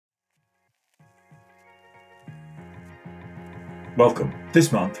Welcome.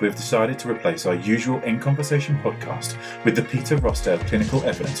 This month we've decided to replace our usual In Conversation podcast with the Peter Rossdale Clinical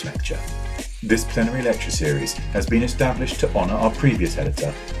Evidence Lecture. This plenary lecture series has been established to honour our previous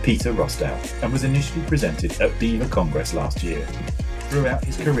editor, Peter Rossdale, and was initially presented at BEVA Congress last year. Throughout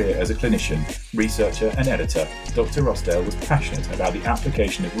his career as a clinician, researcher and editor, Dr. Rossdale was passionate about the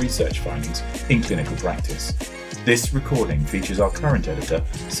application of research findings in clinical practice. This recording features our current editor,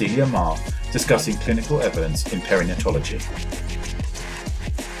 Celia Marr, discussing clinical evidence in perinatology.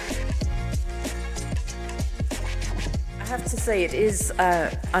 I have to say it is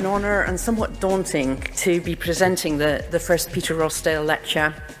an honour and somewhat daunting to be presenting the first Peter Rossdale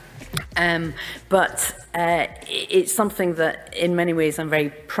lecture, but it's something that in many ways I'm very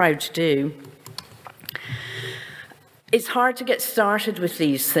proud to do. It's hard to get started with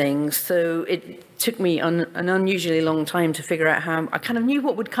these things, so it took me an unusually long time to figure out how. I kind of knew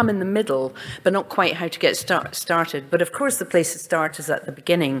what would come in the middle, but not quite how to get started. But of course, the place to start is at the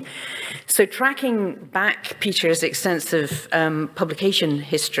beginning. So tracking back Peter's extensive publication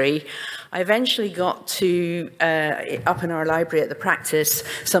history, I eventually got to, up in our library at the practice,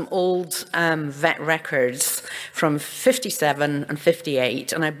 some old vet records from 57 and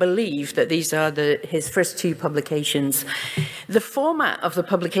 58, and I believe that these are his first two publications. The format of the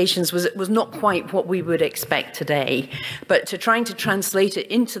publications was not quite what we would expect today, but trying to translate it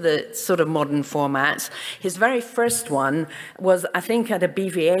into the sort of modern format, his very first one was, I think, at a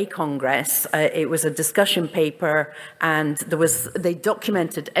BEVA Congress. It was a discussion paper, and they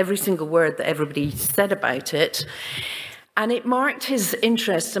documented every single word that everybody said about it. And it marked his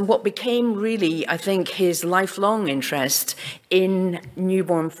interest and what became really, I think, his lifelong interest in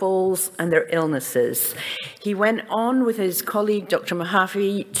newborn foals and their illnesses. He went on with his colleague, Dr.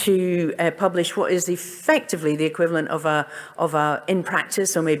 Mahaffey, to publish what is effectively the equivalent of a in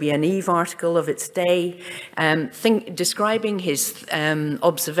practice or maybe an EVE article of its day, describing his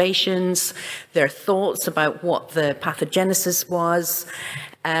observations, their thoughts about what the pathogenesis was.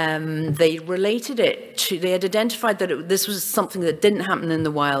 They related it to, they had identified that this was something that didn't happen in the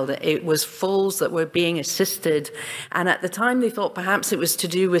wild. It was foals that were being assisted. And at the time, they thought perhaps it was to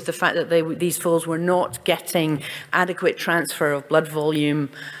do with the fact that these foals were not getting adequate transfer of blood volume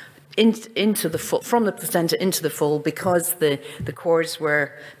into the foal, from the placenta into the foal, because the cords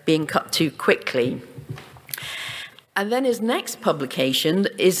were being cut too quickly. And then his next publication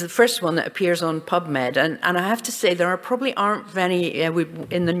is the first one that appears on PubMed. And I have to say, there probably aren't many.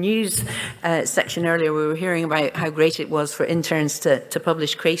 In the news section earlier, we were hearing about how great it was for interns to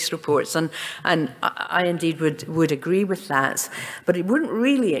publish case reports. And I indeed would agree with that. But it wouldn't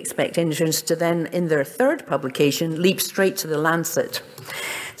really expect interns to then, in their third publication, leap straight to the Lancet.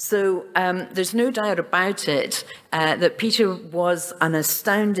 So there's no doubt about it that Peter was an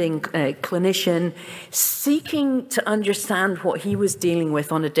astounding clinician, seeking to understand what he was dealing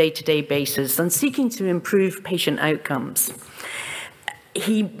with on a day-to-day basis and seeking to improve patient outcomes.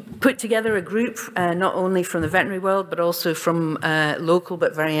 He put together a group, not only from the veterinary world, but also from local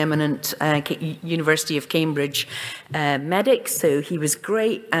but very eminent University of Cambridge medics. So he was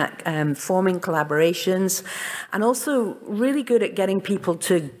great at forming collaborations and also really good at getting people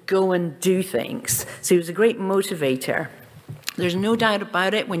to go and do things. So he was a great motivator. There's no doubt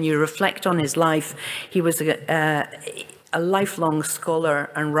about it. When you reflect on his life, he was a lifelong scholar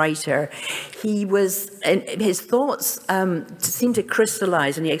and writer. His thoughts seemed to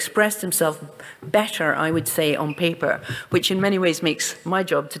crystallize, and he expressed himself better, I would say, on paper, which in many ways makes my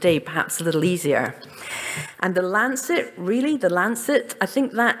job today perhaps a little easier. And the Lancet, I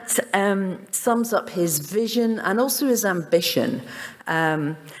think that sums up his vision and also his ambition.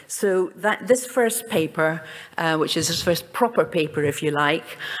 So that this first paper, which is his first proper paper, if you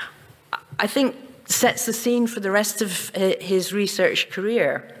like, I think sets the scene for the rest of his research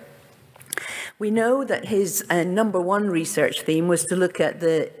career. We know that his number one research theme was to look at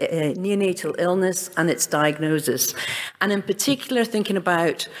the neonatal illness and its diagnosis, and in particular thinking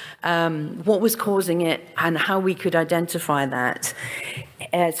about what was causing it and how we could identify that.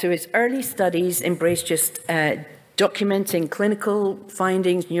 So his early studies embraced just documenting clinical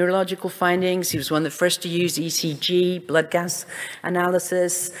findings, neurological findings. He was one of the first to use ECG, blood gas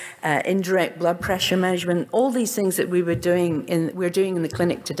analysis, indirect blood pressure measurement. All these things that we're doing in the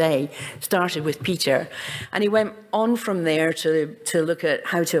clinic today started with Peter. And he went on from there to look at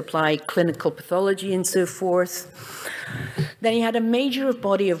how to apply clinical pathology and so forth. Then he had a major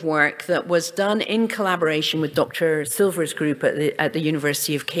body of work that was done in collaboration with Dr. Silver's group at the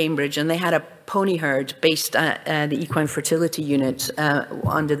University of Cambridge, and they had a pony herd based at the Equine Fertility Unit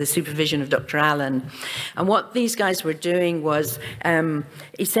under the supervision of Dr. Allen. And what these guys were doing was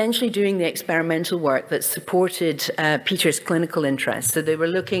essentially doing the experimental work that supported Peter's clinical interests. So they were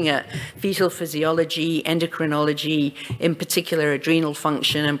looking at fetal physiology, endocrinology, in particular adrenal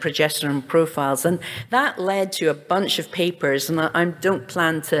function and progesterone profiles. And that led to a bunch of papers, and I don't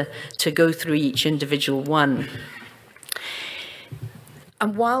plan to go through each individual one.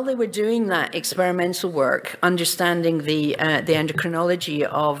 And while they were doing that experimental work, understanding the endocrinology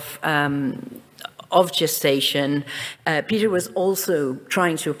of gestation, Peter was also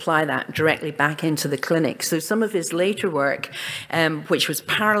trying to apply that directly back into the clinic. So some of his later work, which was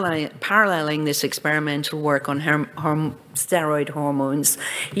paralleling this experimental work on steroid hormones,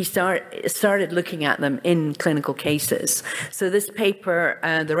 he started looking at them in clinical cases. So this paper,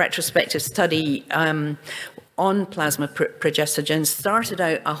 the retrospective study on plasma progestogen, started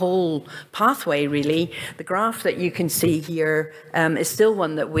out a whole pathway, really. The graph that you can see here is still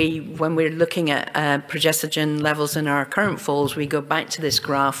one that when we're looking at progestogen levels in our current foals, we go back to this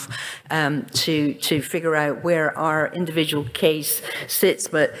graph to figure out where our individual case sits.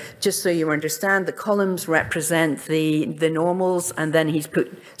 But just so you understand, the columns represent the normals, and then he's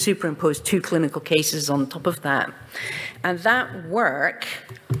superimposed 2 clinical cases on top of that. And that work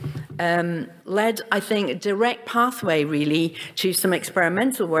led, I think, a direct pathway, really, to some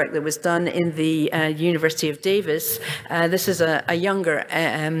experimental work that was done in the University of Davis. This is a younger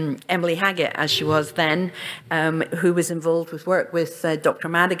Emily Haggett, as she was then, who was involved with work with Dr.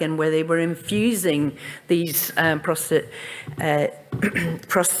 Madigan, where they were infusing these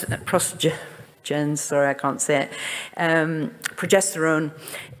progesterone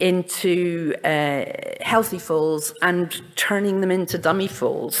into healthy foals and turning them into dummy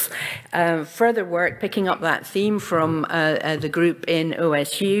foals. Further work picking up that theme from the group in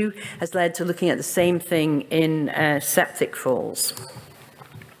OSU has led to looking at the same thing in septic foals.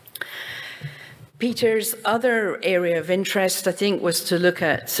 Peter's other area of interest, I think, was to look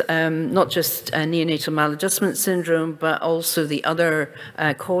at not just neonatal maladjustment syndrome, but also the other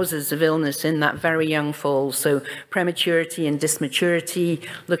causes of illness in that very young foal. So prematurity and dysmaturity,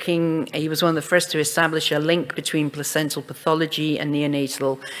 he was one of the first to establish a link between placental pathology and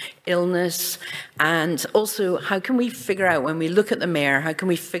neonatal illness. And also, how can we figure out, when we look at the mare, how can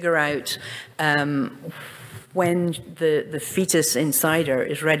we figure out when the fetus inside her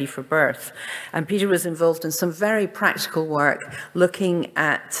is ready for birth? And Peter was involved in some very practical work looking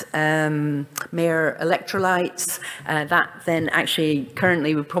at mare electrolytes. That then actually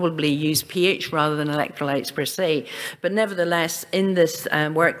currently would probably use pH rather than electrolytes per se. But nevertheless, in this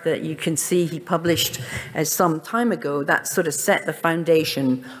work that you can see he published some time ago, that sort of set the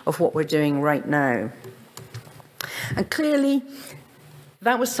foundation of what we're doing right now. And clearly,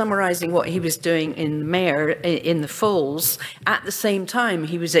 that was summarizing what he was doing in the mare, in the foals. At the same time,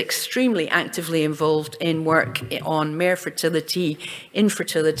 he was extremely actively involved in work on mare fertility,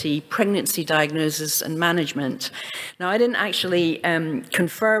 infertility, pregnancy diagnosis and management. Now, I didn't actually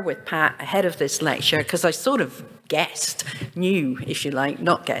confer with Pat ahead of this lecture because I sort of knew, if you like,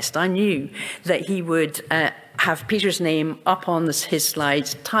 not guessed, I knew that he would have Peter's name up on his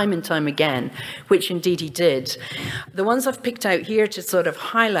slides time and time again, which indeed he did. The ones I've picked out here to sort of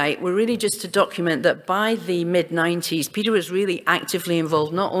highlight were really just to document that by the mid-90s, Peter was really actively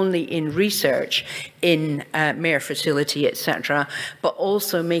involved not only in research in mare fertility, etc., but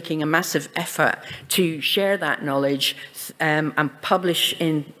also making a massive effort to share that knowledge and publish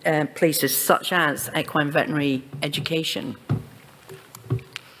in places such as equine veterinary education.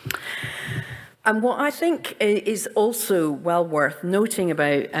 And what I think is also well worth noting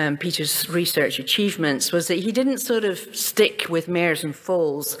about Peter's research achievements was that he didn't sort of stick with mares and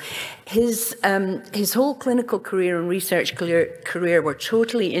foals. His whole clinical career and research career were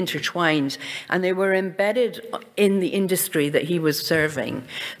totally intertwined, and they were embedded in the industry that he was serving.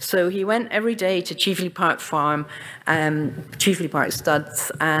 So he went every day to Chiefley Park Farm, Chiefley Park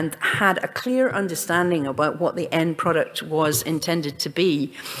Studs, and had a clear understanding about what the end product was intended to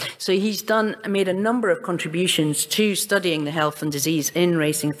be. So he's made a number of contributions to studying the health and disease in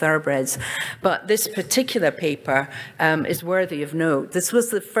racing thoroughbreds, but this particular paper is worthy of note. This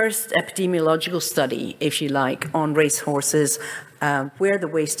was the first epidemiological study, if you like, on race horses where the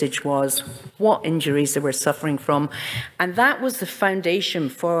wastage was, what injuries they were suffering from. And that was the foundation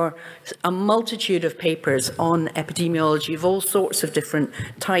for a multitude of papers on epidemiology of all sorts of different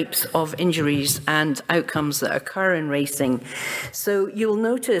types of injuries and outcomes that occur in racing. So you'll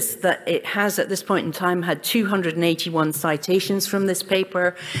notice that it has, at this point in time, had 281 citations from this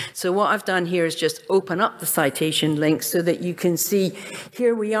paper. So what I've done here is just open up the citation link so that you can see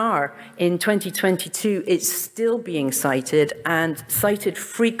here we are in 2022. It's still being cited and cited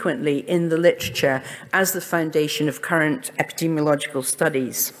frequently in the literature as the foundation of current epidemiological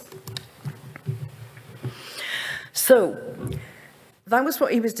studies. So that was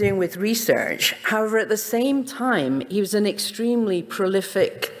what he was doing with research. However, at the same time, he was an extremely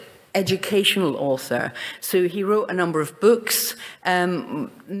prolific educational author. So he wrote a number of books,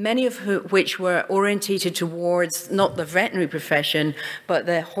 many of which were orientated towards not the veterinary profession, but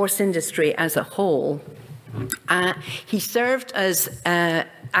the horse industry as a whole. He served as,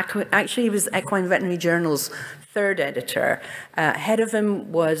 actually he was Equine Veterinary Journal's third editor. Head of him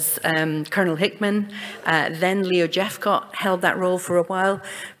was Colonel Hickman. Then Leo Jeffcott held that role for a while,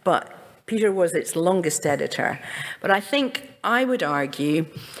 but Peter was its longest editor. But I think I would argue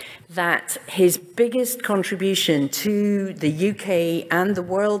that his biggest contribution to the UK and the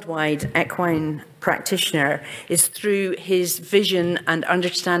worldwide equine practitioner is through his vision and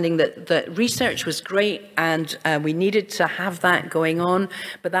understanding that research was great and we needed to have that going on,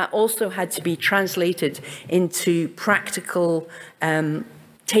 but that also had to be translated into practical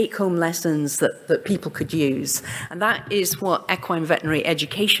take-home lessons that people could use. And that is what equine veterinary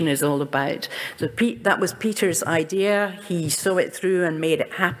education is all about. So that was Peter's idea. He saw it through and made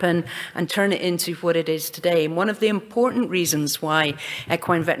it happen and turn it into what it is today. And one of the important reasons why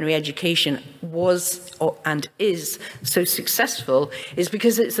equine veterinary education was and is so successful is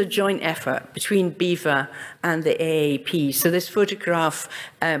because it's a joint effort between BEVA and the AAP. So this photograph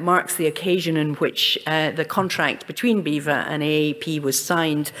marks the occasion in which the contract between BEVA and AAP was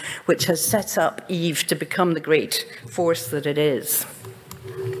signed, which has set up EVE to become the great force that it is.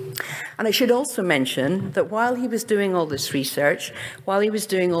 And I should also mention that while he was doing all this research, while he was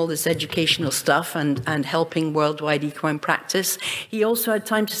doing all this educational stuff and helping worldwide equine practice, he also had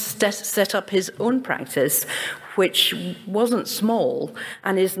time to set up his own practice, which wasn't small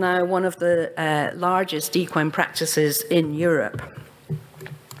and is now one of the largest equine practices in Europe.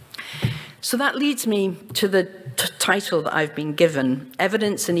 So that leads me to the title that I've been given,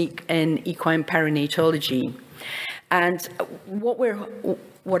 Evidence in Equine Perinatology. And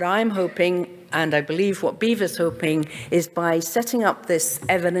what I'm hoping, and I believe what BEVA's hoping, is by setting up this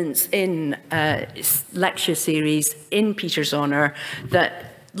evidence in lecture series in Peter's honour,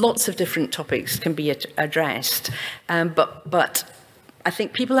 that lots of different topics can be addressed. But I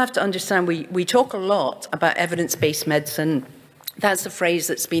think people have to understand we talk a lot about evidence-based medicine. That's a phrase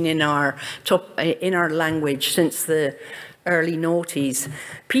that's been in our language since the early noughties.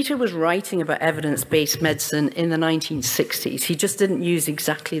 Peter was writing about evidence-based medicine in the 1960s. He just didn't use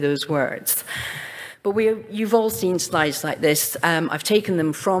exactly those words. But you've all seen slides like this. I've taken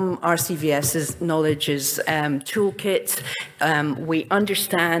them from RCVS's Knowledge's toolkit. We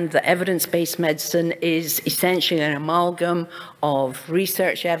understand that evidence-based medicine is essentially an amalgam of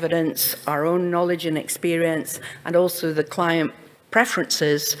research evidence, our own knowledge and experience, and also the client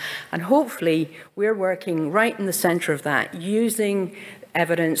preferences. And hopefully we're working right in the center of that, using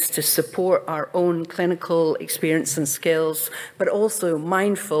evidence to support our own clinical experience and skills, but also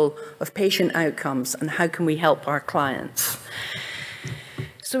mindful of patient outcomes and how can we help our clients.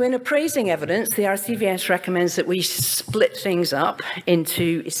 So in appraising evidence, the RCVS recommends that we split things up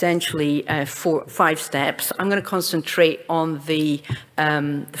into essentially 5 steps. I'm going to concentrate on the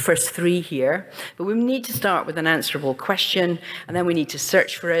first 3 here, but we need to start with an answerable question, and then we need to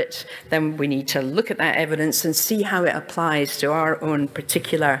search for it, then we need to look at that evidence and see how it applies to our own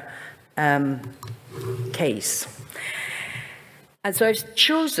particular case. And so I've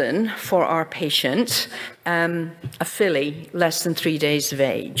chosen for our patient a filly less than 3 days of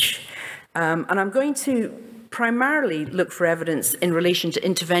age. And I'm going to primarily look for evidence in relation to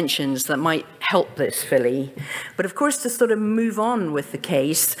interventions that might help this filly. But of course, to sort of move on with the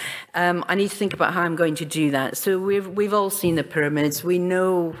case, I need to think about how I'm going to do that. So we've all seen the pyramids. We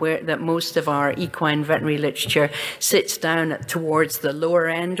know that most of our equine veterinary literature sits down towards the lower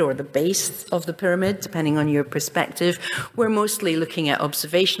end or the base of the pyramid, depending on your perspective. We're mostly looking at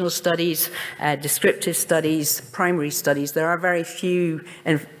observational studies, descriptive studies, primary studies. There are very few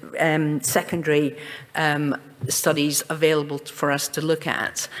secondary studies available for us to look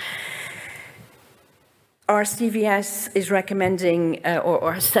at. our CVS is recommending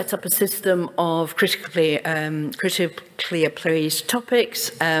or has set up a system of critically appraised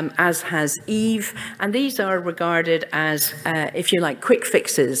topics, as has EVE, and these are regarded as, if you like, quick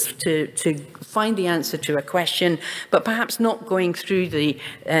fixes to find the answer to a question, but perhaps not going through the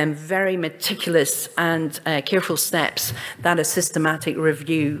very meticulous and careful steps that a systematic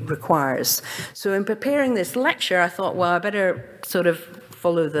review requires. So in preparing this lecture, I thought, well, I better sort of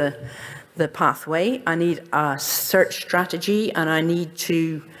follow the pathway. I need a search strategy, and I need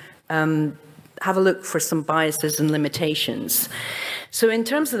to have a look for some biases and limitations. So in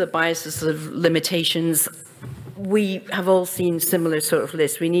terms of the biases and limitations, we have all seen similar sort of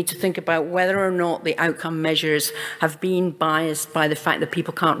lists. We need to think about whether or not the outcome measures have been biased by the fact that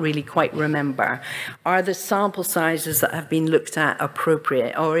people can't really quite remember. Are the sample sizes that have been looked at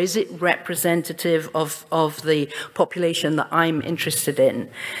appropriate, or is it representative of the population that I'm interested in?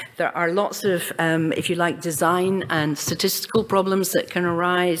 There are lots of, if you like, design and statistical problems that can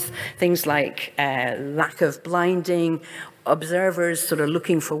arise, things like lack of blinding, observers sort of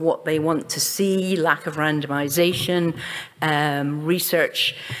looking for what they want to see, lack of randomization,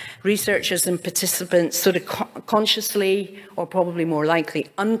 researchers and participants sort of consciously, or probably more likely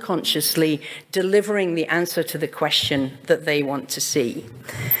unconsciously, delivering the answer to the question that they want to see.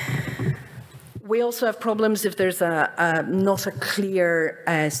 We also have problems if there's not a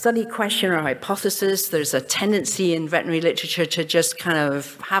clear study question or hypothesis. There's a tendency in veterinary literature to just kind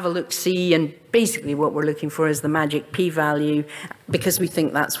of have a look-see, and basically what we're looking for is the magic p-value, because we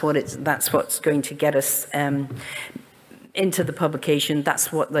think that's what's going to get us into the publication.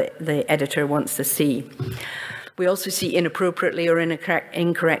 That's what the editor wants to see. We also see inappropriately or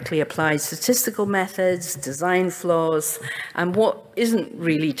incorrectly applied statistical methods, design flaws, and what isn't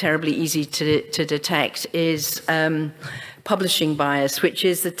really terribly easy to detect is publishing bias, which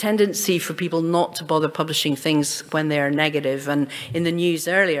is the tendency for people not to bother publishing things when they are negative. And in the news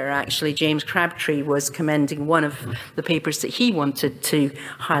earlier, actually, James Crabtree was commending one of the papers that he wanted to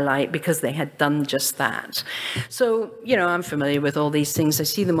highlight because they had done just that. So, you know, I'm familiar with all these things. I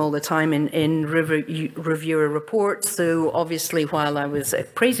see them all the time in reviewer reports. So obviously, while I was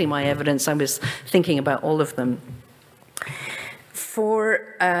praising my evidence, I was thinking about all of them.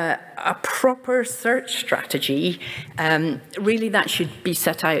 For a proper search strategy, really that should be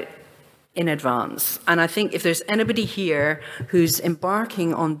set out in advance. And I think if there's anybody here who's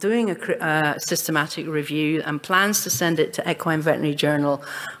embarking on doing a systematic review and plans to send it to Equine Veterinary Journal,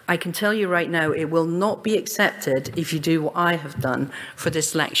 I can tell you right now, it will not be accepted if you do what I have done for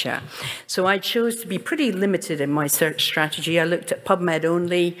this lecture. So I chose to be pretty limited in my search strategy. I looked at PubMed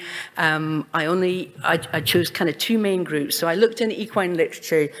only. I chose kind of two main groups. So I looked in equine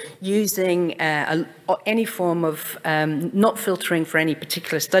literature using any form of not filtering for any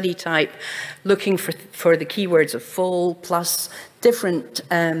particular study type, looking for the keywords of foal plus different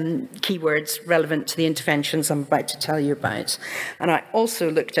keywords relevant to the interventions I'm about to tell you about. And I also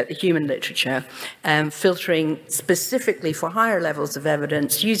looked at the human literature, filtering specifically for higher levels of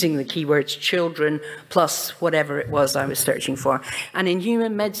evidence using the keywords children plus whatever it was I was searching for. And in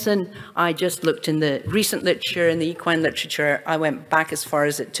human medicine, I just looked in the recent literature, in the equine literature. I went back as far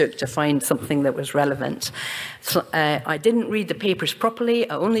as it took to find something that was relevant. So, I didn't read the papers properly.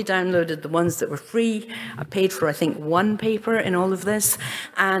 I only downloaded the ones that were free. I paid for, I think, one paper in all of this,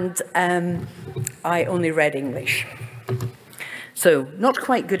 and I only read English. So not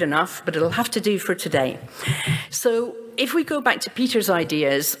quite good enough, but it'll have to do for today. So if we go back to Peter's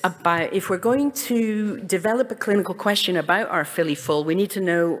ideas about if we're going to develop a clinical question about our filly foal, we need to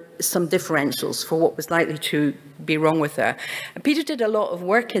know some differentials for what was likely to be wrong with her. And Peter did a lot of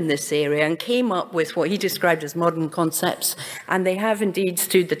work in this area and came up with what he described as modern concepts, and they have indeed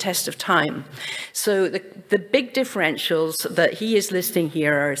stood the test of time. So the big differentials that he is listing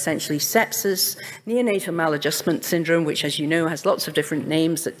here are essentially sepsis, neonatal maladjustment syndrome, which, as you know, has lots of different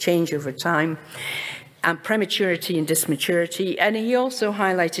names that change over time, and prematurity and dysmaturity. And he also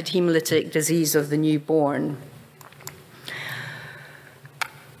highlighted hemolytic disease of the newborn.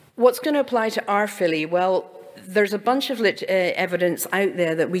 What's going to apply to our filly? Well, there's a bunch of evidence out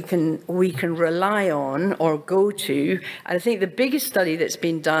there that we can rely on or go to. And I think the biggest study that's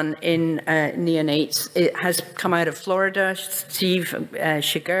been done in neonates, it has come out of Florida. Steve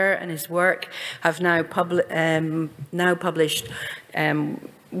Shiger and his work have now published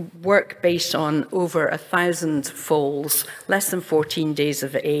work based on over 1,000 foals, less than 14 days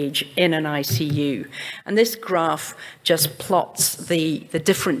of age, in an ICU. And this graph just plots the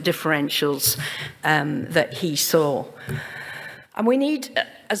different differentials that he saw. And we need,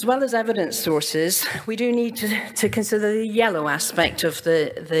 as well as evidence sources, we do need to consider the yellow aspect of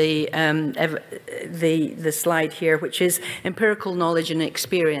the slide here, which is empirical knowledge and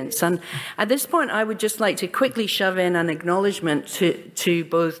experience. And at this point, I would just like to quickly shove in an acknowledgement to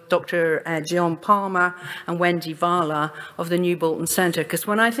both Dr. John Palmer and Wendy Vala of the New Bolton Centre, because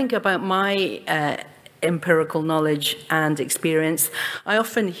when I think about my empirical knowledge and experience, I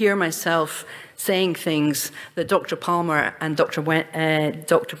often hear myself saying things that Dr. Palmer and Dr.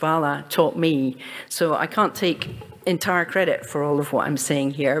 Vala taught me. So I can't take entire credit for all of what I'm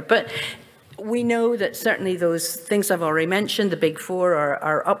saying here. But we know that certainly those things I've already mentioned, the big four,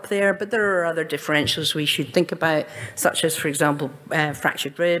 are up there, but there are other differentials we should think about, such as, for example,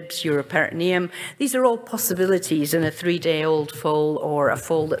 fractured ribs, uroperitoneum. These are all possibilities in a 3-day-old foal or a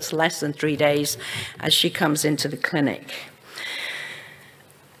foal that's less than 3 days as she comes into the clinic.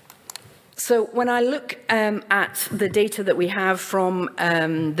 So when I look at the data that we have from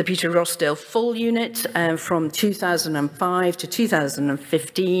the Peter Rossdale full unit from 2005 to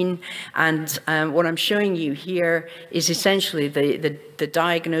 2015, and what I'm showing you here is essentially the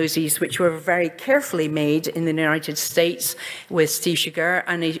diagnoses which were very carefully made in the United States with Steve Sugar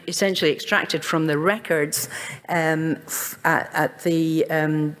and essentially extracted from the records at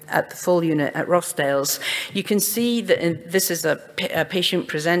the full unit at Rossdale's. You can see that this is a patient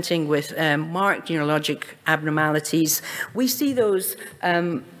presenting with marked neurologic abnormalities. We see those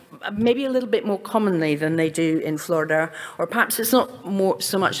maybe a little bit more commonly than they do in Florida, or perhaps it's not more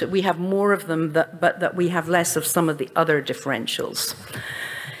so much that we have more of them, but that we have less of some of the other differentials.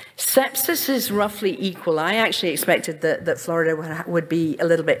 Sepsis is roughly equal. I actually expected that Florida would be a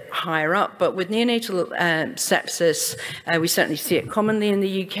little bit higher up, but with neonatal sepsis, we certainly see it commonly in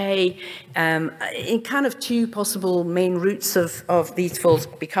the UK, in kind of two possible main routes of these foals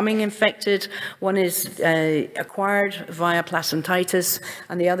becoming infected. One is acquired via placentitis,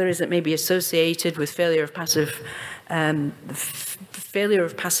 and the other is it may be associated with failure of passive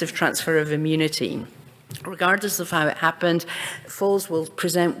transfer of immunity. Regardless of how it happened, foals will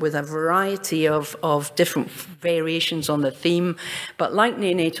present with a variety of different variations on the theme, but like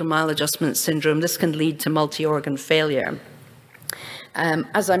neonatal maladjustment syndrome, this can lead to multi-organ failure.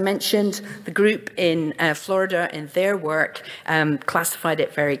 As I mentioned, the group in Florida in their work classified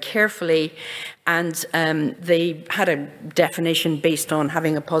it very carefully, and they had a definition based on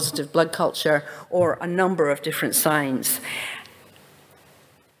having a positive blood culture or a number of different signs.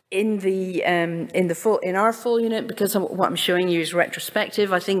 In our full unit, because what I'm showing you is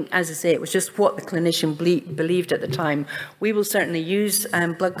retrospective, I think, as I say, it was just what the clinician believed at the time. We will certainly use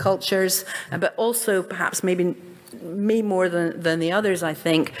blood cultures, but also perhaps maybe me more than the others, I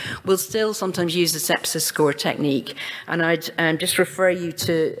think, will still sometimes use the sepsis score technique. And I'd just refer you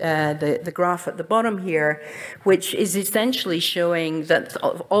to the graph at the bottom here, which is essentially showing that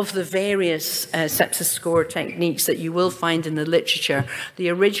of the various sepsis score techniques that you will find in the literature, the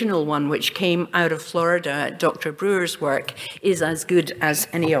original one, which came out of Florida, Dr. Brewer's work, is as good as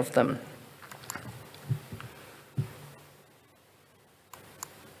any of them.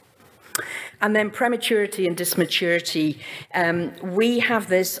 And then prematurity and dysmaturity, we have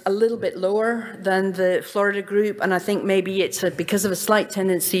this a little bit lower than the Florida group, and I think maybe it's because of a slight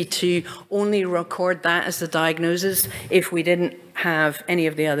tendency to only record that as the diagnosis if we didn't have any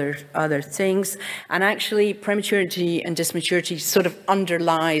of the other things. And actually, prematurity and dysmaturity sort of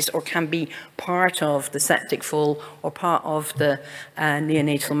underlies or can be part of the septic foal or part of the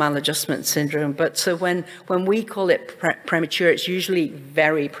neonatal maladjustment syndrome. But so when we call it premature, it's usually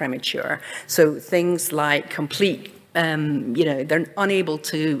very premature. So things like complete, they're unable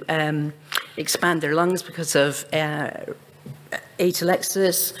to expand their lungs because of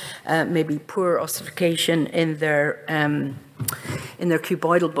atelectasis, maybe poor ossification in their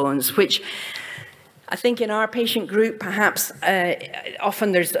cuboidal bones, which I think in our patient group, perhaps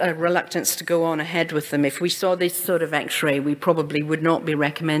often there's a reluctance to go on ahead with them. If we saw this sort of x-ray, we probably would not be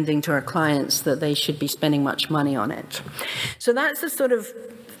recommending to our clients that they should be spending much money on it. So that's the sort of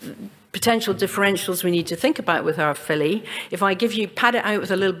potential differentials we need to think about with our filly. If I pad it out with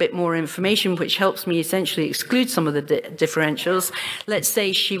a little bit more information, which helps me essentially exclude some of the differentials. Let's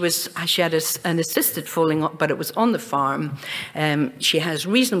say she had an assisted foaling, but it was on the farm. She has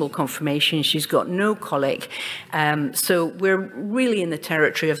reasonable conformation. She's got no colic. So we're really in the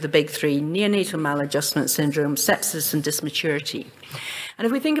territory of the big three: neonatal maladjustment syndrome, sepsis, and dysmaturity. And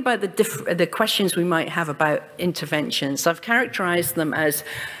if we think about the questions we might have about interventions, I've characterized them as: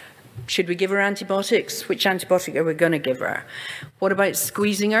 should we give her antibiotics? Which antibiotic are we going to give her? What about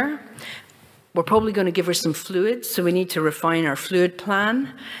squeezing her? We're probably going to give her some fluids, so we need to refine our fluid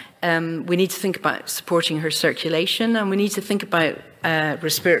plan. We need to think about supporting her circulation, and we need to think about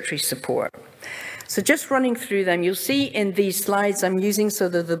respiratory support. So just running through them, you'll see in these slides I'm using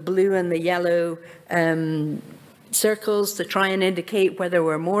sort of the blue and the yellow circles to try and indicate whether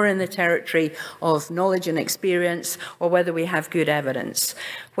we're more in the territory of knowledge and experience or whether we have good evidence.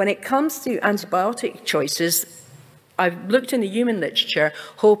 When it comes to antibiotic choices, I've looked in the human literature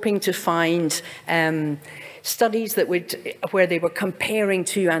hoping to find studies that where they were comparing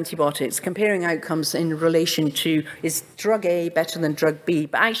two antibiotics, comparing outcomes in relation to, is drug A better than drug B?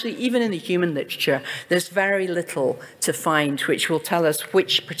 But actually, even in the human literature, there's very little to find which will tell us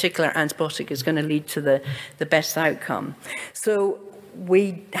which particular antibiotic is going to lead to the best outcome. So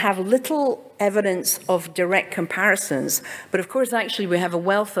we have little evidence of direct comparisons, but of course, actually, we have a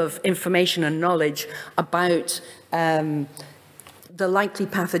wealth of information and knowledge about the likely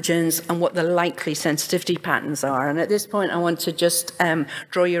pathogens and what the likely sensitivity patterns are. And at this point, I want to just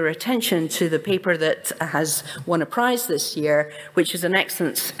draw your attention to the paper that has won a prize this year, which is an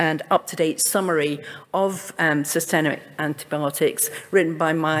excellent and up-to-date summary of systemic antibiotics, written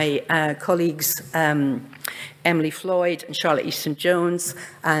by my colleagues Emily Floyd and Charlotte Easton-Jones.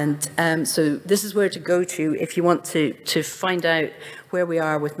 And so this is where to go to if you want to find out where we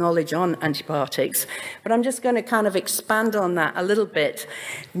are with knowledge on antibiotics. But I'm just going to kind of expand on that a little bit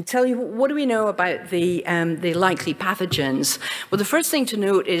and tell you what do we know about the likely pathogens. Well, the first thing to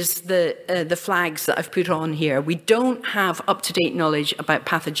note is the flags that I've put on here. We don't have up-to-date knowledge about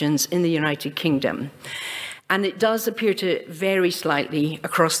pathogens in the United Kingdom. And it does appear to vary slightly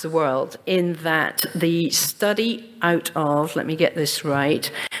across the world in that the study out of, let me get this right,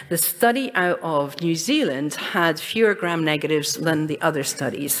 the study out of New Zealand had fewer gram-negatives than the other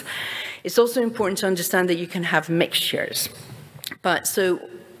studies. It's also important to understand that you can have mixtures. But so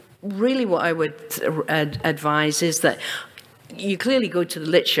really what I would advise is that you clearly go to the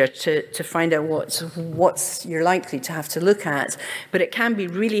literature to find out what's you're likely to have to look at, but it can be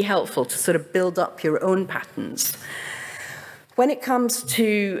really helpful to sort of build up your own patterns. When it comes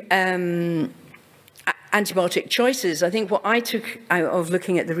to antibiotic choices, I think what I took out of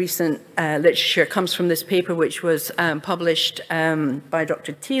looking at the recent literature comes from this paper which was published by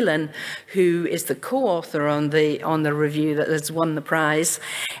Dr. Thielen, who is the co-author on the review that has won the prize.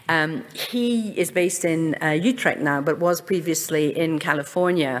 He is based in Utrecht now, but was previously in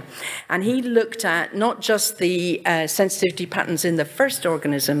California. And he looked at not just the sensitivity patterns in the first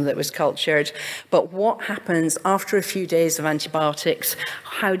organism that was cultured, but what happens after a few days of antibiotics.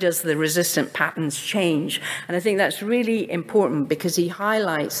 How does the resistant patterns change? And I think that's really important because he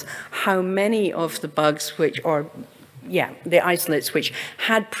highlights how many of the bugs the isolates which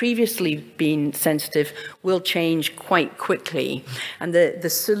had previously been sensitive will change quite quickly. And the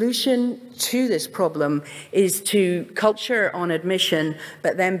solution to this problem is to culture on admission,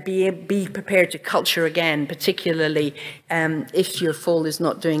 but then be prepared to culture again, particularly if your foal is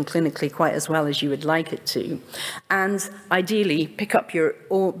not doing clinically quite as well as you would like it to. And ideally,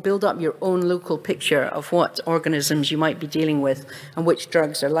 build up your own local picture of what organisms you might be dealing with and which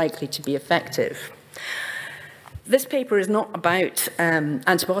drugs are likely to be effective. This paper is not about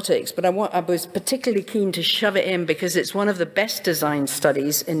antibiotics, but I was particularly keen to shove it in because it's one of the best designed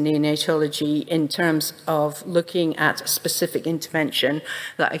studies in neonatology in terms of looking at specific intervention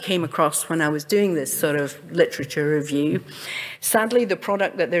that I came across when I was doing this sort of literature review. Sadly, the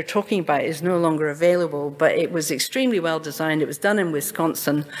product that they're talking about is no longer available, but it was extremely well designed. It was done in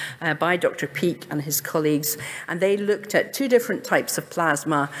Wisconsin by Dr. Peake and his colleagues, and they looked at two different types of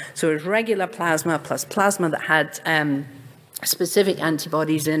plasma. So it was regular plasma plus plasma that had specific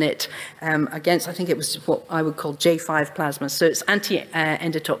antibodies in it against, I think it was what I would call J5 plasma. So it's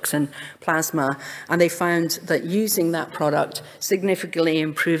anti-endotoxin plasma. And they found that using that product significantly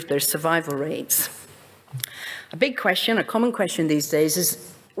improved their survival rates. A big question, a common question these days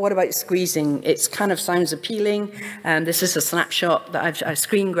is, what about squeezing? It kind of sounds appealing. This is a snapshot that a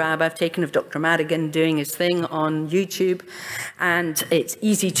screen grab I've taken of Dr. Madigan doing his thing on YouTube. And it's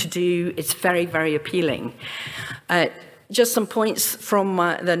easy to do. It's very, very appealing. Just some points from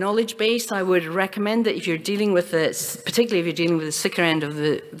the knowledge base. I would recommend that if you're dealing with particularly if you're dealing with the sicker end of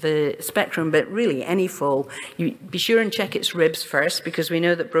the spectrum, but really any foal, you be sure and check its ribs first, because we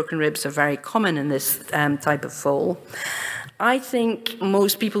know that broken ribs are very common in this type of foal. I think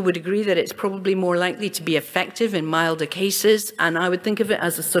most people would agree that it's probably more likely to be effective in milder cases, and I would think of it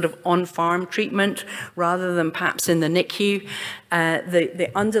as a sort of on-farm treatment rather than perhaps in the NICU.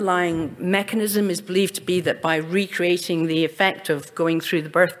 The underlying mechanism is believed to be that by recreating the effect of going through the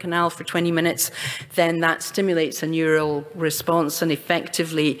birth canal for 20 minutes, then that stimulates a neural response and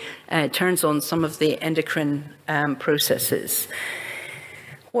effectively turns on some of the endocrine processes.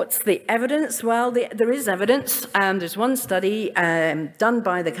 What's the evidence? Well, there is evidence. There's one study done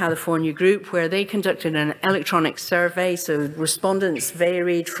by the California group where they conducted an electronic survey. So respondents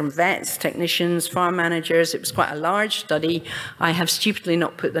varied from vets, technicians, farm managers. It was quite a large study. I have stupidly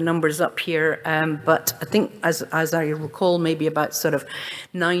not put the numbers up here, but I think, as I recall, maybe about sort of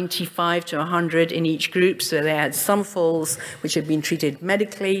 95 to 100 in each group. So they had some foals which had been treated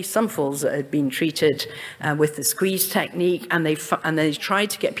medically, some foals that had been treated with the squeeze technique, and they tried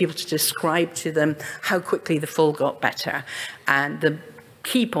to get people to describe to them how quickly the foal got better. And the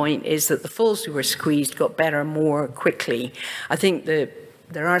key point is that the foals who were squeezed got better more quickly. I think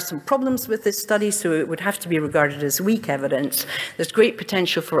there are some problems with this study, so it would have to be regarded as weak evidence. There's great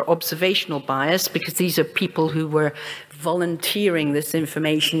potential for observational bias because these are people who were volunteering this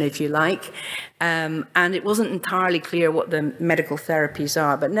information, if you like, and it wasn't entirely clear what the medical therapies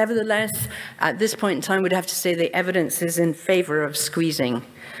are. But nevertheless, at this point in time, we'd have to say the evidence is in favor of squeezing.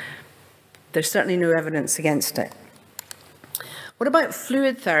 There's certainly no evidence against it. What about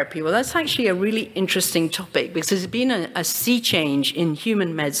fluid therapy? Well, that's actually a really interesting topic because there's been a sea change in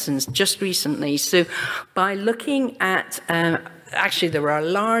human medicines just recently. So by looking at, actually there are a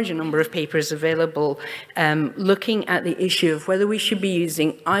large number of papers available looking at the issue of whether we should be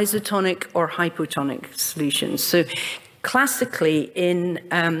using isotonic or hypotonic solutions. So classically in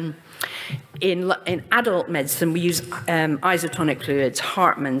adult medicine, we use isotonic fluids,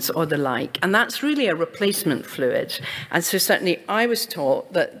 Hartmann's or the like, and that's really a replacement fluid. And so certainly I was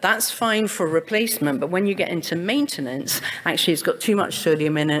taught that that's fine for replacement, but when you get into maintenance, actually it's got too much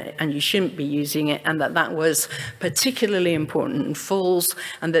sodium in it and you shouldn't be using it, and that was particularly important in foals,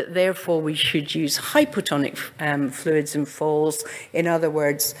 and that therefore we should use hypotonic fluids in foals. In other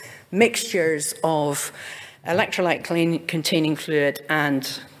words, mixtures of electrolyte-containing fluid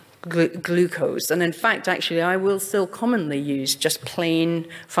and glucose. And in fact, actually, I will still commonly use just plain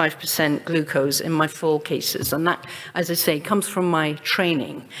 5% glucose in my foal cases. And that, as I say, comes from my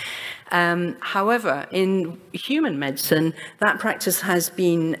training. However, in human medicine, that practice has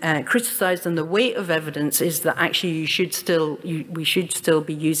been criticized, and the weight of evidence is that actually we should still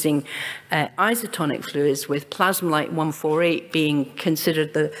be using isotonic fluids, with plasmolite 148 being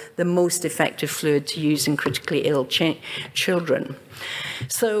considered the most effective fluid to use in critically ill children.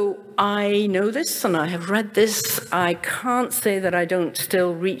 So I know this and I have read this. I can't say that I don't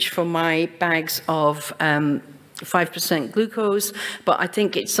still reach for my bags of 5% glucose, but I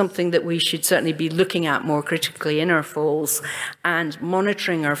think it's something that we should certainly be looking at more critically in our foals and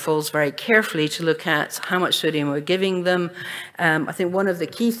monitoring our foals very carefully to look at how much sodium we're giving them. I think one of the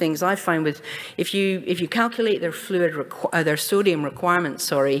key things I find with, if you calculate their sodium requirement,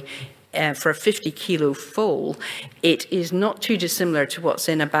 for a 50-kilo foal, it is not too dissimilar to what's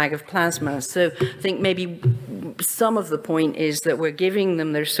in a bag of plasma. So I think maybe some of the point is that we're giving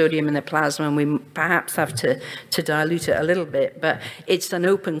them their sodium in the plasma, and we perhaps have to dilute it a little bit, but it's an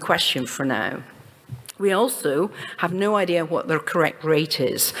open question for now. We also have no idea what their correct rate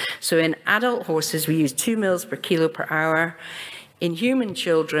is. So in adult horses, we use 2 mils per kilo per hour. In human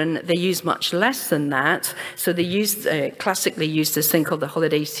children, they use much less than that. So they classically used this thing called the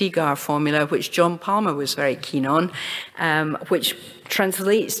Holiday-Segar formula, which John Palmer was very keen on, which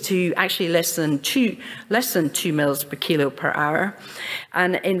translates to actually less than 2 mils per kilo per hour.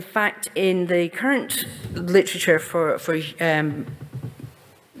 And in fact, in the current literature for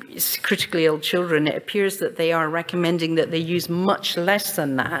critically ill children, it appears that they are recommending that they use much less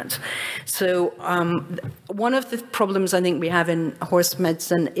than that. So one of the problems I think we have in horse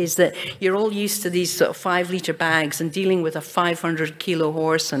medicine is that you're all used to these sort of 5-litre bags and dealing with a 500-kilo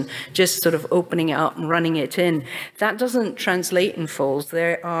horse and just sort of opening it up and running it in. That doesn't translate in foals.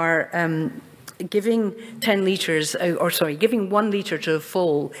 There are giving 10 litres, giving 1 litre to a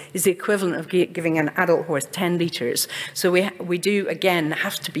foal is the equivalent of giving an adult horse 10 litres. So we do, again,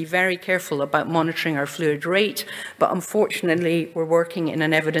 have to be very careful about monitoring our fluid rate, but unfortunately, we're working in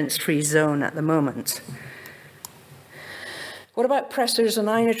an evidence-free zone at the moment. What about pressors and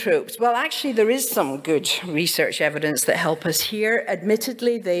inotropes? Well, actually, there is some good research evidence that help us here.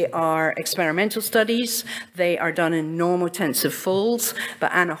 Admittedly, they are experimental studies. They are done in normotensive folds.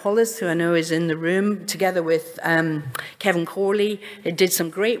 But Anna Hollis, who I know is in the room, together with Kevin Corley, did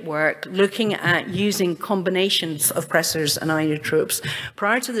some great work looking at using combinations of pressors and inotropes.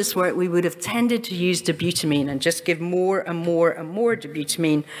 Prior to this work, we would have tended to use dobutamine and just give more and more and more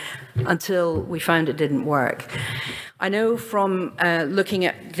dobutamine until we found it didn't work. I know from looking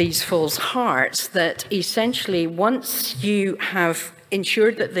at these foals' hearts that essentially once you have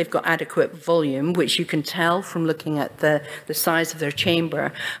ensured that they've got adequate volume, which you can tell from looking at the size of their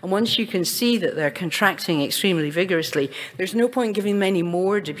chamber, and once you can see that they're contracting extremely vigorously, there's no point giving them any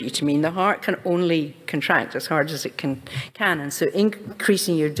more dobutamine. The heart can only contract as hard as it can, and so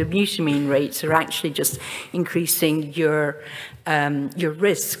increasing your dobutamine rates are actually just increasing your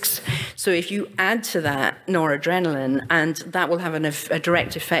risks. So if you add to that noradrenaline, and that will have a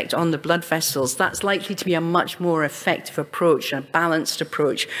direct effect on the blood vessels, that's likely to be a much more effective approach, a balanced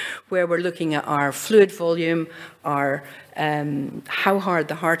approach, where we're looking at our fluid volume, our how hard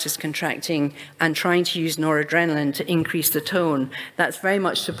the heart is contracting, and trying to use noradrenaline to increase the tone. That's very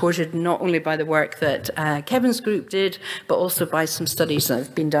much supported not only by the work that Kevin's group did, but also by some studies that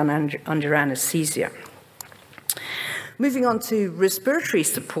have been done under anesthesia. Moving on to respiratory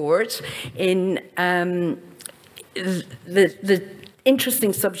support, in the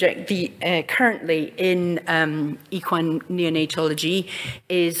interesting subject currently in equine neonatology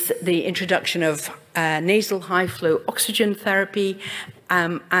is the introduction of nasal high-flow oxygen therapy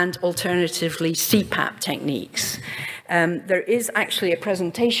and alternatively CPAP techniques. There is actually a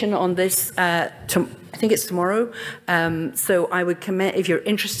presentation on this, I think it's tomorrow, so I would commend, if you're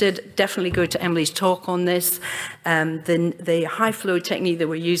interested, definitely go to Emily's talk on this. The high-flow technique that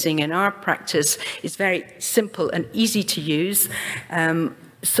we're using in our practice is very simple and easy to use.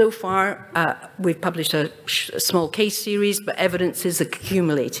 So far, we've published a small case series, but evidence is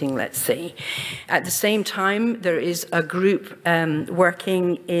accumulating, let's say. At the same time, there is a group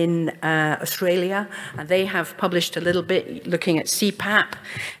working in Australia, and they have published a little bit looking at CPAP.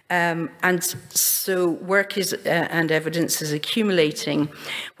 And so work is and evidence is accumulating.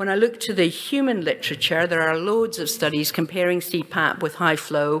 When I look to the human literature, there are loads of studies comparing CPAP with high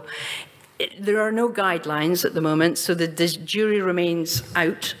flow. There are no guidelines at the moment, so the jury remains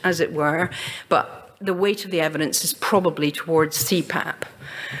out, as it were, but the weight of the evidence is probably towards CPAP.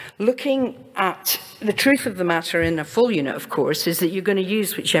 Looking at the truth of the matter in a full unit, of course, is that you're going to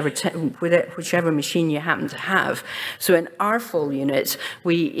use whichever machine you happen to have. So in our full unit,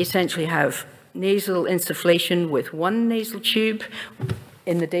 we essentially have nasal insufflation with one nasal tube.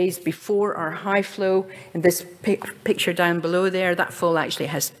 In the days before our high flow, in this picture down below there, that full actually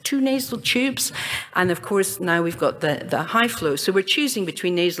has two nasal tubes. And of course, now we've got the high flow. So we're choosing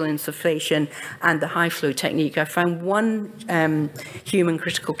between nasal insufflation and the high flow technique. I found one human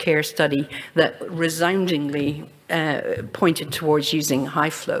critical care study that resoundingly pointed towards using high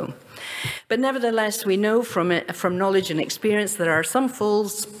flow. But nevertheless, we know from knowledge and experience there are some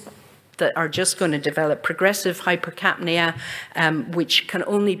foals that are just going to develop progressive hypercapnia, which can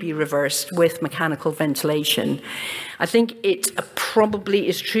only be reversed with mechanical ventilation. I think it probably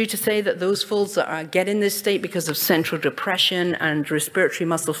is true to say that those foals that get in this state because of central depression and respiratory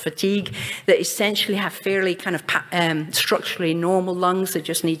muscle fatigue, that essentially have fairly kind of structurally normal lungs that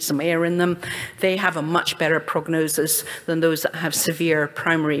just need some air in them, they have a much better prognosis than those that have severe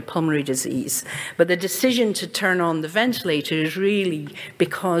primary pulmonary disease. But the decision to turn on the ventilator is really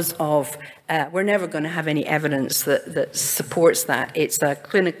because of we're never going to have any evidence that supports that. It's a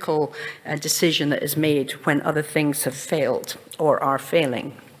clinical decision that is made when other things have failed or are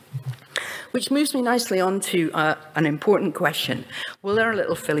failing. Which moves me nicely on to an important question. Will our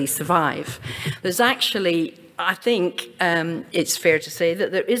little filly survive? There's actually, I think it's fair to say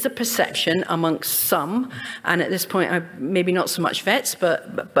that there is a perception amongst some, and at this point, maybe not so much vets,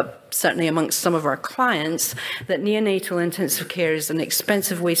 but certainly amongst some of our clients, that neonatal intensive care is an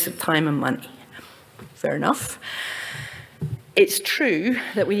expensive waste of time and money. Fair enough. It's true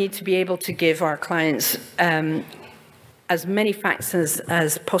that we need to be able to give our clients as many facts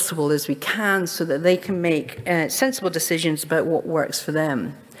as possible as we can so that they can make sensible decisions about what works for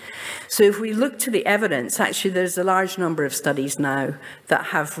them. So if we look to the evidence, actually there's a large number of studies now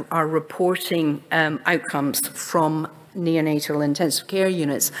that are reporting outcomes from neonatal intensive care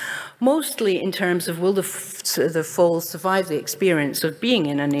units, mostly in terms of will the foal survive the experience of being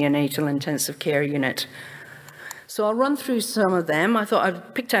in a neonatal intensive care unit. So I'll run through some of them. I thought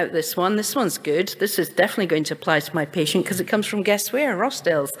I'd picked out this one. This one's good. This is definitely going to apply to my patient because it comes from, guess where,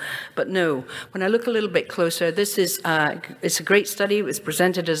 Rossdale's. But no, when I look a little bit closer, this is it's a great study. It was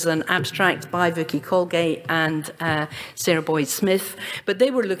presented as an abstract by Vicky Colgate and Sarah Boyd-Smith, but they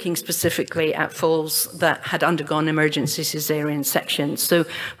were looking specifically at foals that had undergone emergency cesarean sections. So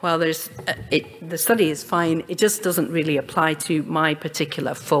while the study is fine, it just doesn't really apply to my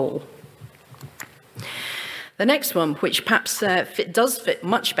particular foal. The next one, which perhaps does fit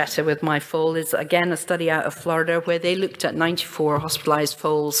much better with my foal, is again a study out of Florida where they looked at 94 hospitalized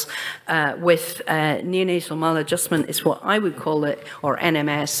foals with neonatal maladjustment, is what I would call it, or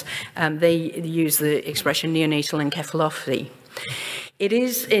NMS. They use the expression neonatal encephalopathy. It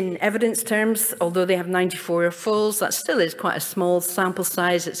is, in evidence terms, although they have 94 foals, that still is quite a small sample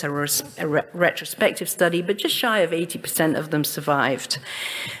size. It's a retrospective study, but just shy of 80% of them survived.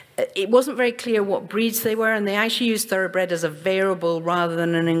 It wasn't very clear what breeds they were, and they actually used thoroughbred as a variable rather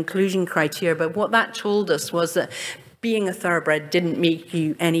than an inclusion criteria. But what that told us was that being a thoroughbred didn't make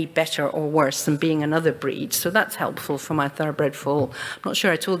you any better or worse than being another breed. So that's helpful for my thoroughbred foal. I'm not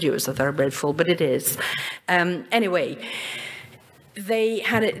sure I told you it was a thoroughbred foal, but it is. Anyway.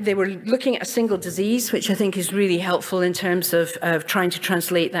 They were looking at a single disease, which I think is really helpful in terms of trying to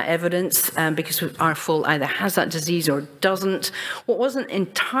translate that evidence, because our foal either has that disease or doesn't. What wasn't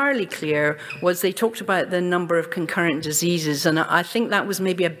entirely clear was they talked about the number of concurrent diseases, and I think that was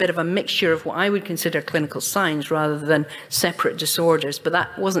maybe a bit of a mixture of what I would consider clinical signs rather than separate disorders, but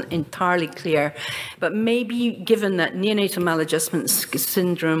that wasn't entirely clear. But maybe given that neonatal maladjustment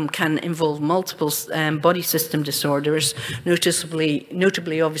syndrome can involve multiple body system disorders,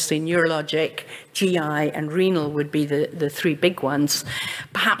 notably, obviously, neurologic, GI, and renal would be the three big ones.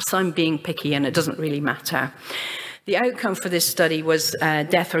 Perhaps I'm being picky and it doesn't really matter. The outcome for this study was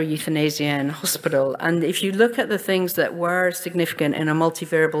death or euthanasia in hospital. And if you look at the things that were significant in a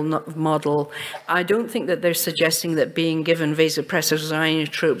multivariable model, I don't think that they're suggesting that being given vasopressors or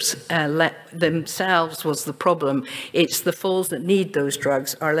inotropes themselves was the problem. It's the foals that need those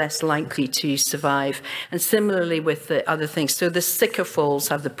drugs are less likely to survive. And similarly with the other things. So the sicker foals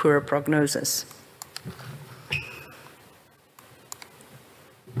have the poorer prognosis.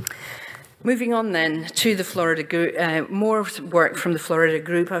 Moving on then to the Florida group, more work from the Florida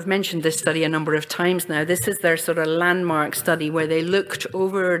group. I've mentioned this study a number of times now. This is their sort of landmark study where they looked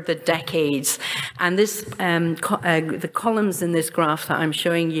over the decades. And this, the columns in this graph that I'm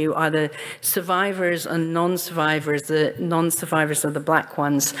showing you are the survivors and non-survivors. The non-survivors are the black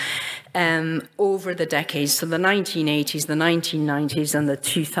ones. Over the decades, so the 1980s, the 1990s, and the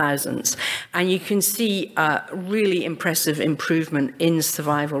 2000s. And you can see a really impressive improvement in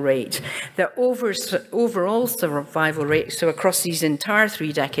survival rate. The overall survival rate, so across these entire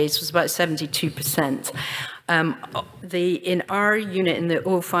 3 decades, was about 72%. In our unit, in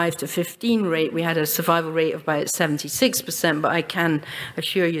the 05 to 15 rate, we had a survival rate of about 76%, but I can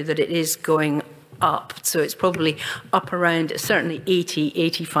assure you that it is going up. So it's probably up around certainly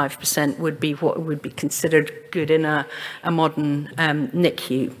 85% would be what would be considered good in a modern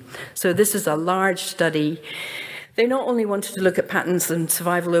NICU. So this is a large study. They not only wanted to look at patterns and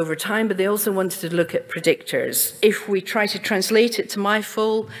survival over time, but they also wanted to look at predictors. If we try to translate it to my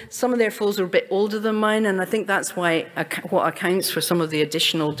foal, some of their foals are a bit older than mine, and I think that's why what accounts for some of the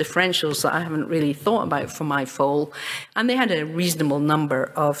additional differentials that I haven't really thought about for my foal. And they had a reasonable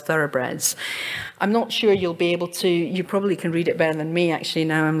number of thoroughbreds. I'm not sure you'll be able to, you probably can read it better than me actually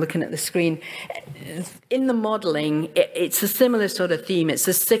now I'm looking at the screen. In the modelling, it's a similar sort of theme. It's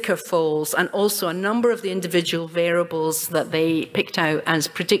the sicker foals and also a number of the individual variables that they picked out as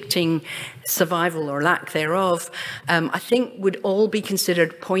predicting survival or lack thereof, I think would all be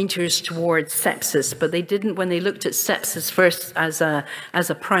considered pointers towards sepsis, but they didn't, when they looked at sepsis first as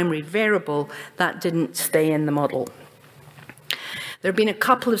a primary variable, that didn't stay in the model. There have been a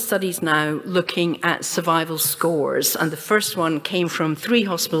couple of studies now looking at survival scores, and the first one came from 3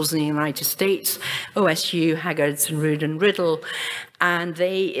 hospitals in the United States, OSU, Haggards, and Rood and Riddle. And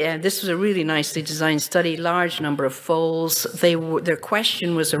this was a really nicely designed study, large number of foals. Their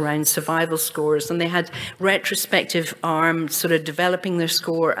question was around survival scores, and they had retrospective arm sort of developing their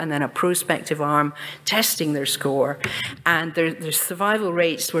score, and then a prospective arm testing their score. And their survival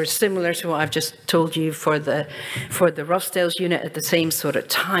rates were similar to what I've just told you for the Rossdale's unit at the same sort of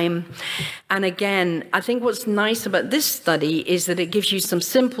time. And again, I think what's nice about this study is that it gives you some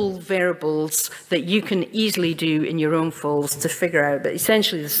simple variables that you can easily do in your own foals to figure out out, but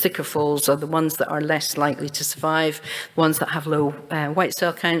essentially the sicker foals are the ones that are less likely to survive, ones that have low white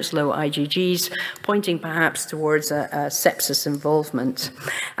cell counts, low IgGs, pointing perhaps towards a sepsis involvement.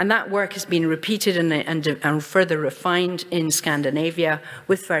 And that work has been repeated and further refined in Scandinavia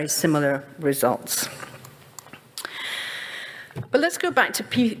with very similar results. But let's go back to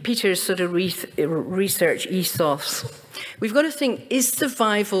Peter's sort of research ethos. We've got to think, is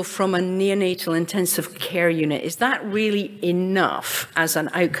survival from a neonatal intensive care unit, is that really enough as an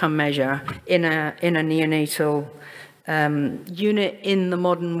outcome measure in a neonatal unit in the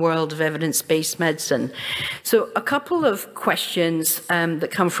modern world of evidence-based medicine? So a couple of questions that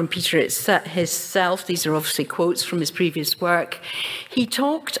come from Peter himself. These are obviously quotes from his previous work. He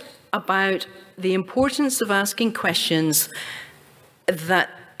talked about the importance of asking questions that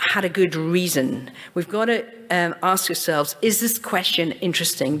had a good reason. We've got to ask ourselves, is this question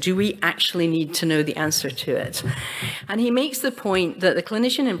interesting? Do we actually need to know the answer to it? And he makes the point that the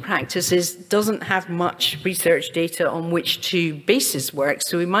clinician in practice doesn't have much research data on which to base his work,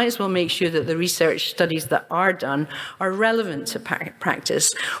 so we might as well make sure that the research studies that are done are relevant to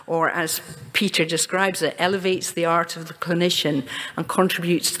practice, or as Peter describes it, elevates the art of the clinician and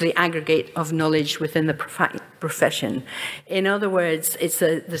contributes to the aggregate of knowledge within the profession. In other words, it's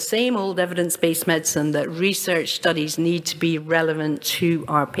the same old evidence-based medicine that research studies need to be relevant to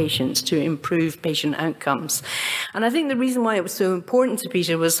our patients to improve patient outcomes. And I think the reason why it was so important to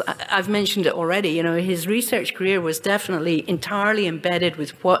Peter was, I've mentioned it already, his research career was definitely entirely embedded with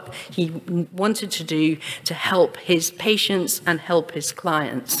what he wanted to do to help his patients and help his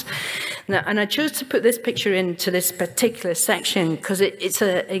clients. Now, and I chose to put this picture into this particular section because it's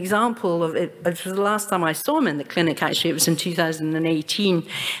an example of it. It was the last time I saw him in the clinic, actually. It was in 2018.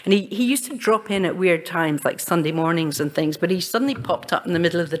 And he used to drop in at weird times, like Sunday mornings and things, but he suddenly popped up in the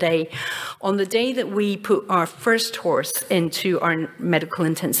middle of the day on the day that we put our first horse into our medical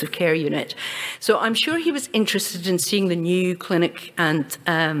intensive care unit. So I'm sure he was interested in seeing the new clinic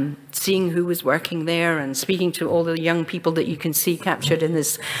and seeing who was working there and speaking to all the young people that you can see captured in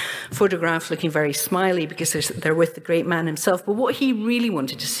this photograph, looking very smiley because they're with the great man himself. But what he really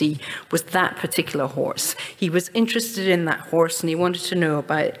wanted to see was that particular horse. He was interested in that horse and he wanted to know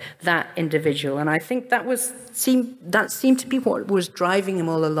about that individual. And I think that seemed to be what was driving him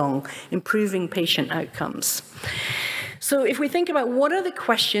all along, improving patient outcomes. So if we think about what are the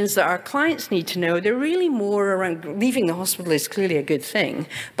questions that our clients need to know, they're really more around leaving the hospital is clearly a good thing,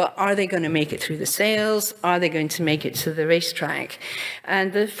 but are they going to make it through the sales? Are they going to make it to the racetrack?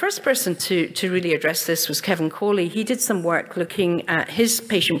 And the first person to really address this was Kevin Cawley. He did some work looking at his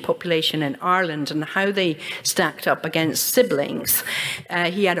patient population in Ireland and how they stacked up against siblings.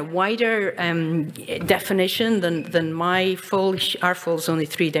 He had a wider definition than my foal. Our foal's only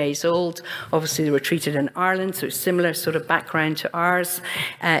 3 days old. Obviously, they were treated in Ireland, so it's similar sort of background to ours.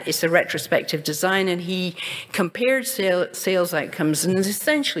 It's a retrospective design, and he compared sales outcomes and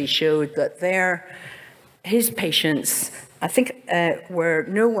essentially showed that his patients, I think, were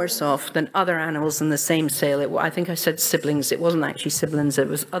no worse off than other animals in the same sale. I think I said siblings. It wasn't actually siblings. It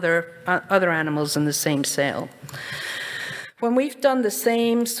was other animals in the same sale. When we've done the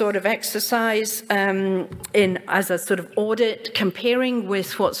same sort of exercise as a sort of audit, comparing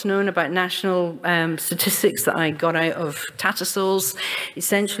with what's known about national statistics that I got out of Tattersalls,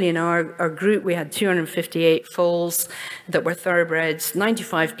 essentially in our group we had 258 foals that were thoroughbreds.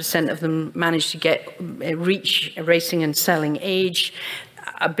 95% of them managed to reach racing and selling age.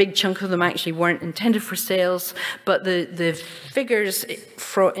 A big chunk of them actually weren't intended for sales, but the figures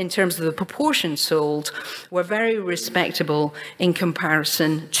in terms of the proportion sold were very respectable in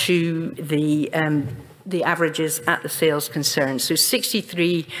comparison to the averages at the sales concern. So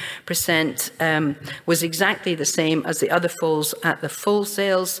 63% was exactly the same as the other foals at the full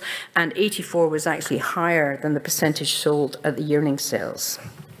sales, and 84% was actually higher than the percentage sold at the yearling sales.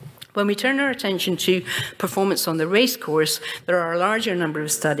 When we turn our attention to performance on the race course, there are a larger number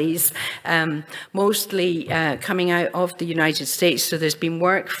of studies, mostly coming out of the United States. So there's been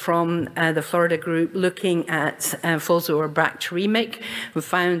work from the Florida group looking at foals that were bacteremic. We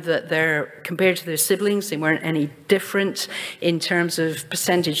found that compared to their siblings, they weren't any different in terms of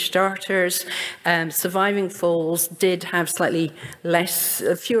percentage starters. Surviving foals did have slightly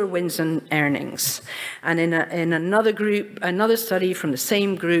fewer wins and earnings. And in another study from the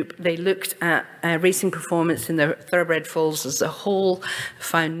same group, they looked at racing performance in the thoroughbred foals as a whole,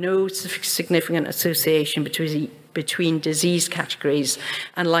 found no significant association between disease categories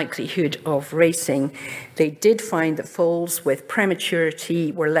and likelihood of racing. They did find that foals with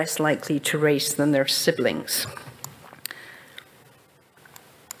prematurity were less likely to race than their siblings.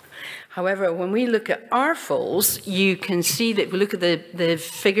 However, when we look at our foals, you can see that if we look at the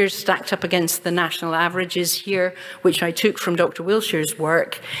figures stacked up against the national averages here, which I took from Dr. Wilshire's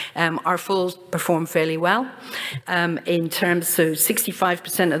work, our foals perform fairly well. In terms, so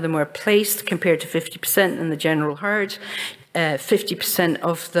 65% of them were placed compared to 50% in the general herd. 50%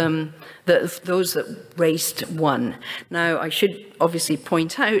 of them, those that raced, won. Now, I should obviously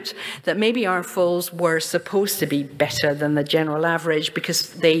point out that maybe our foals were supposed to be better than the general average, because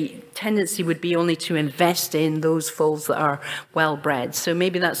the tendency would be only to invest in those foals that are well-bred. So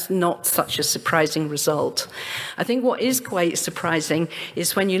maybe that's not such a surprising result. I think what is quite surprising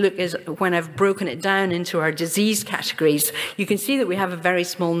is when you look when I've broken it down into our disease categories, you can see that we have a very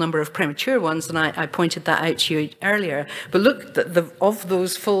small number of premature ones, and I pointed that out to you earlier. But look, of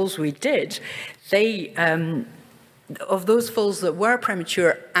those foals we did, of those foals that were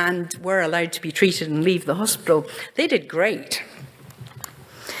premature and were allowed to be treated and leave the hospital, they did great.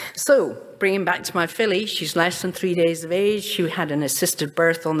 So, bringing back to my filly, she's less than 3 days of age. She had an assisted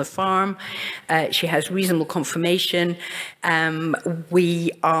birth on the farm. She has reasonable conformation.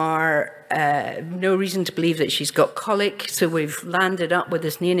 We are no reason to believe that she's got colic, so we've landed up with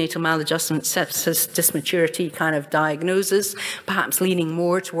this neonatal maladjustment sepsis dysmaturity kind of diagnosis, perhaps leaning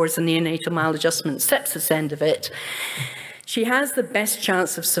more towards the neonatal maladjustment sepsis end of it. She has the best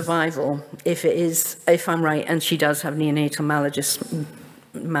chance of survival if I'm right, and she does have neonatal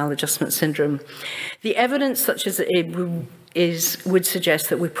maladjustment syndrome. The evidence such as it would suggest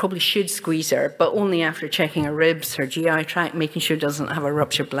that we probably should squeeze her, but only after checking her ribs, her GI tract, making sure she doesn't have a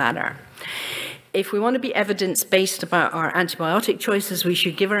ruptured bladder. If we want to be evidence-based about our antibiotic choices, we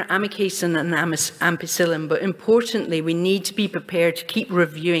should give her amikacin and ampicillin, but importantly, we need to be prepared to keep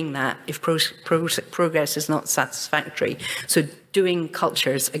reviewing that if progress is not satisfactory. So doing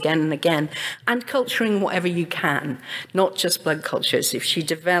cultures again and again, and culturing whatever you can, not just blood cultures. If she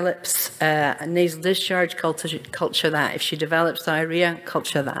develops a nasal discharge, culture that. If she develops diarrhea,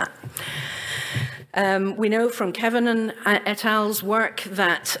 culture that. We know from Kevin and et al.'s work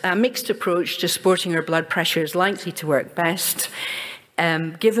that a mixed approach to supporting her blood pressure is likely to work best.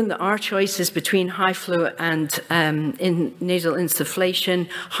 Given that our choice is between high flow and nasal insufflation,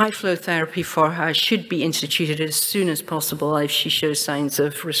 high flow therapy for her should be instituted as soon as possible if she shows signs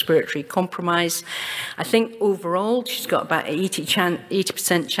of respiratory compromise. I think overall she's got about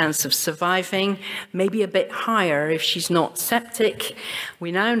 80% chance of surviving, maybe a bit higher if she's not septic.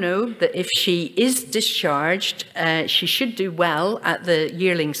 We now know that if she is discharged, she should do well at the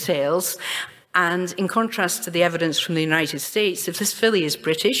yearling sales. And in contrast to the evidence from the United States, if this filly is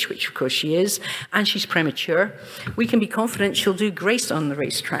British, which of course she is, and she's premature, we can be confident she'll do great on the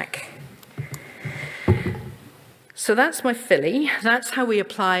racetrack. So that's my filly. That's how we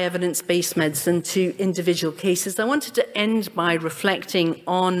apply evidence-based medicine to individual cases. I wanted to end by reflecting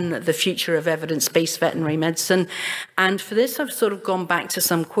on the future of evidence-based veterinary medicine. And for this, I've sort of gone back to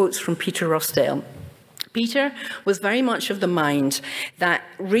some quotes from Peter Rossdale. Peter was very much of the mind that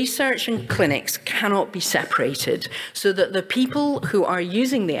research and clinics cannot be separated, so that the people who are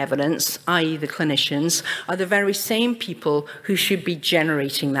using the evidence, i.e. the clinicians, are the very same people who should be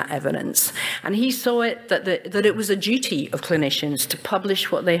generating that evidence. And he saw it that it was a duty of clinicians to publish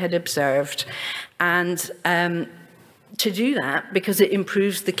what they had observed, and to do that because it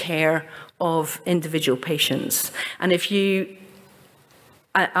improves the care of individual patients. And if you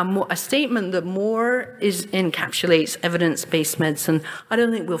a statement that more encapsulates evidence-based medicine, I don't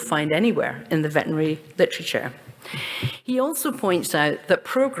think we'll find anywhere in the veterinary literature. He also points out that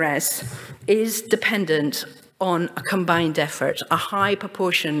progress is dependent on a combined effort, a high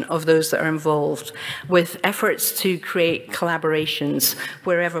proportion of those that are involved, with efforts to create collaborations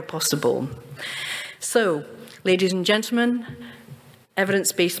wherever possible. So, ladies and gentlemen,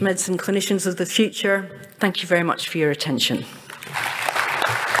 evidence-based medicine clinicians of the future, thank you very much for your attention.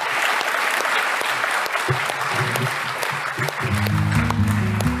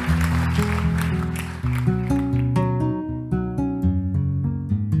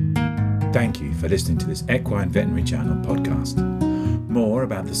 Thank you for listening to this Equine Veterinary Channel podcast. More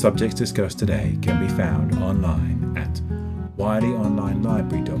about the subjects discussed today can be found online at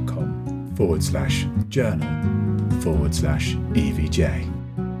wileyonlinelibrary.com/journal/EVJ.